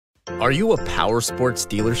Are you a Powersports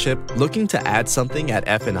dealership looking to add something at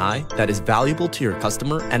F&I that is valuable to your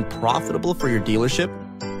customer and profitable for your dealership?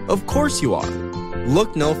 Of course you are.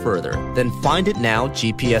 Look no further than Find It Now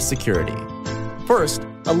GPS Security. First,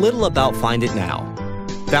 a little about Find It Now.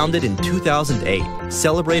 Founded in 2008,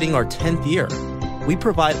 celebrating our 10th year, we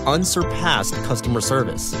provide unsurpassed customer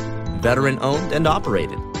service. Veteran-owned and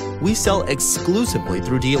operated, we sell exclusively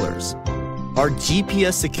through dealers. Our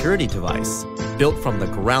GPS security device, built from the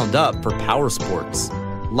ground up for Powersports.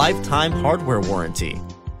 Lifetime hardware warranty,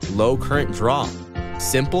 low current draw,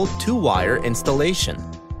 simple 2-wire installation,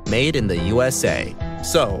 made in the USA.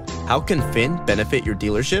 So, how can Finn benefit your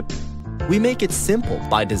dealership? We make it simple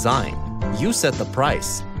by design. You set the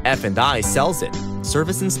price, F&I sells it,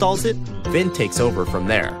 service installs it, Finn takes over from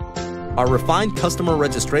there. Our refined customer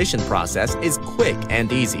registration process is quick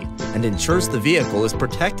and easy and ensures the vehicle is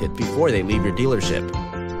protected before they leave your dealership.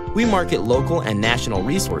 We market local and national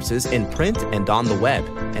resources in print and on the web,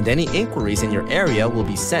 and any inquiries in your area will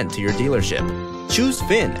be sent to your dealership. Choose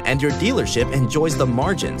Finn and your dealership enjoys the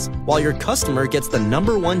margins, while your customer gets the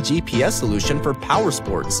 #1 GPS solution for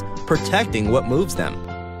Powersports, protecting what moves them.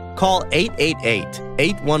 Call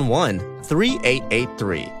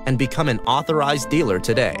 888-811-3883 and become an authorized dealer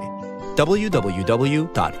today.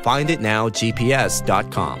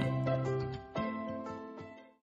 www.finditnowgps.com